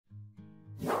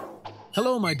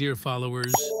Hello, my dear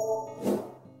followers.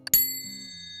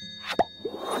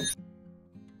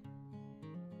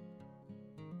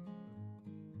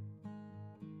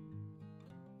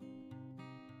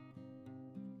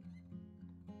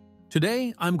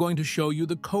 Today, I'm going to show you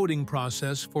the coding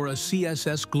process for a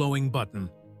CSS glowing button.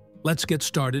 Let's get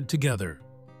started together.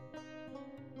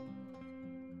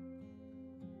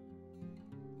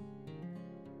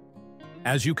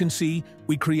 As you can see,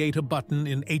 we create a button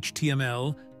in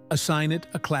HTML, assign it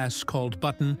a class called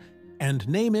button, and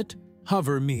name it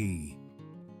Hover Me.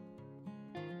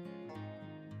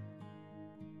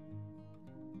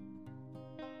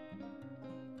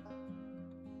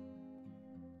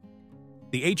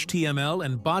 The HTML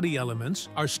and body elements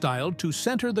are styled to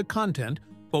center the content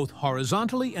both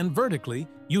horizontally and vertically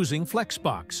using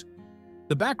Flexbox.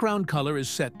 The background color is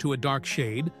set to a dark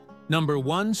shade, number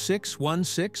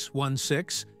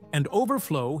 161616, and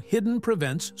overflow hidden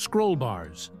prevents scroll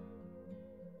bars.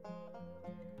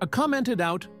 A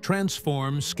commented-out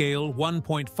transform scale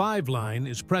 1.5 line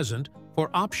is present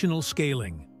for optional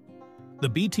scaling. The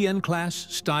BTN class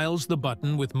styles the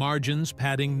button with margins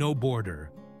padding no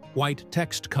border, white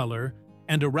text color,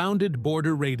 and a rounded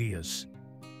border radius.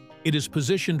 It is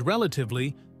positioned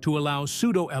relatively to allow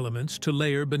pseudo-elements to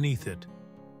layer beneath it.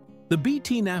 The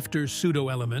btnafter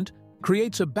pseudo-element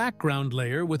creates a background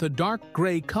layer with a dark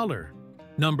gray color,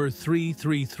 number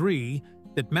 333,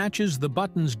 that matches the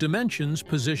button's dimensions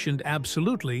positioned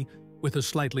absolutely with a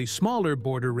slightly smaller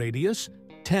border radius,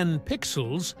 10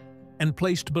 pixels, and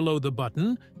placed below the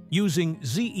button using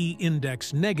ZE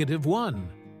index -1.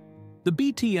 The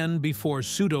BTN before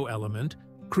pseudo-element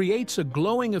creates a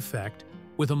glowing effect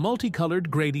with a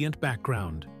multicolored gradient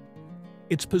background.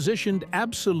 It's positioned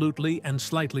absolutely and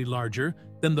slightly larger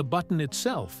than the button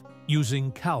itself,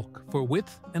 using calc for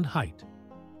width and height.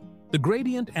 The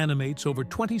gradient animates over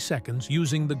 20 seconds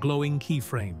using the glowing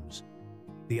keyframes.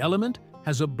 The element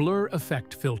has a blur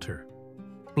effect filter.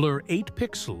 Blur 8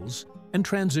 pixels and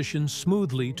transitions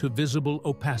smoothly to visible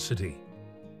opacity.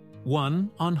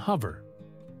 1 on hover.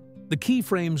 The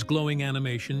keyframe's glowing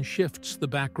animation shifts the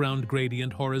background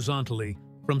gradient horizontally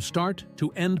from start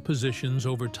to end positions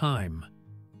over time,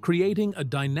 creating a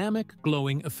dynamic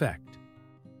glowing effect.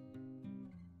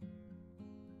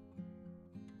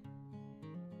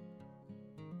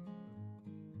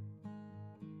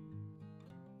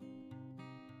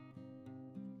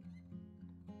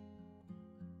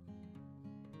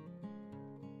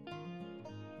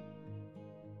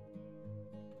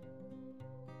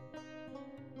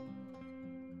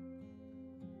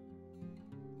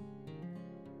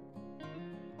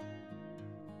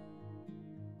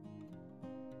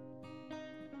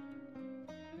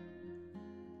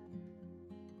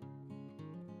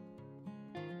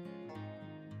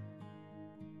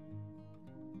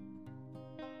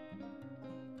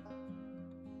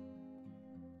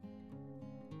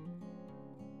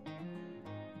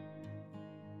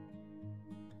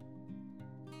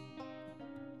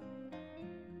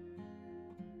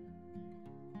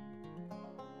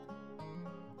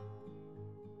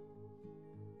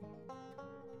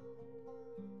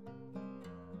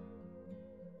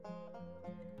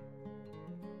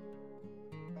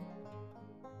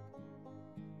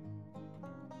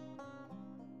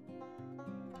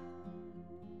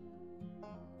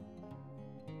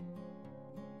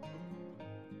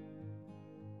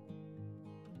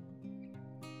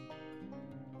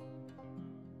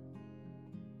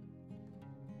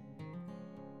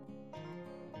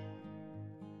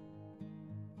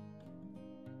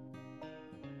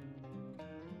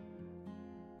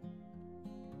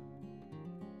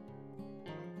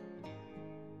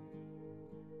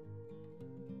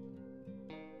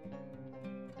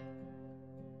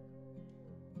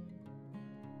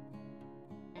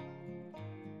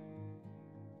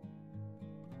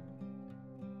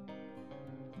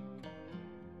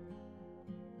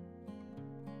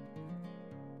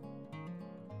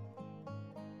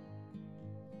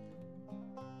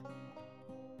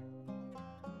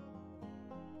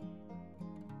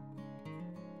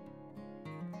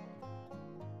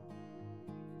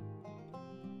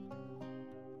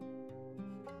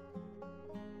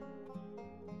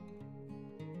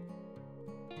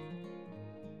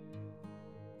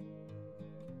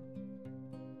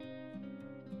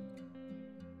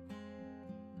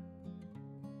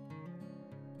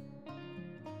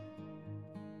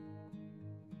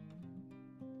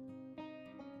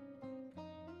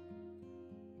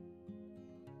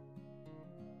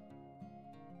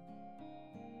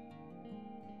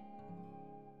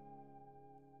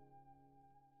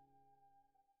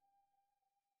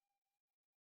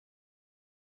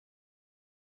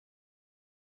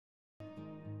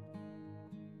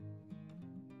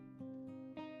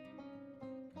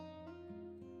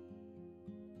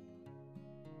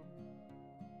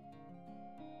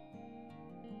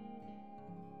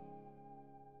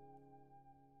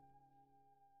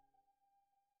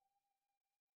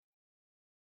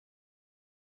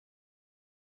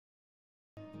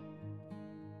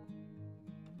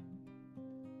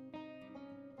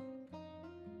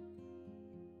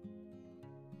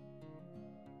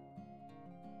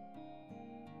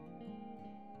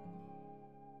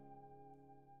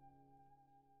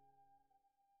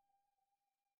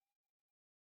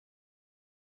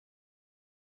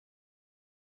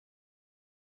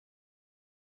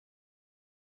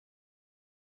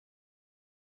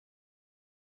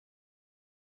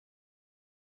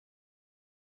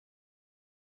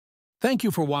 Thank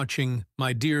you for watching,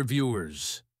 my dear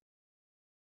viewers.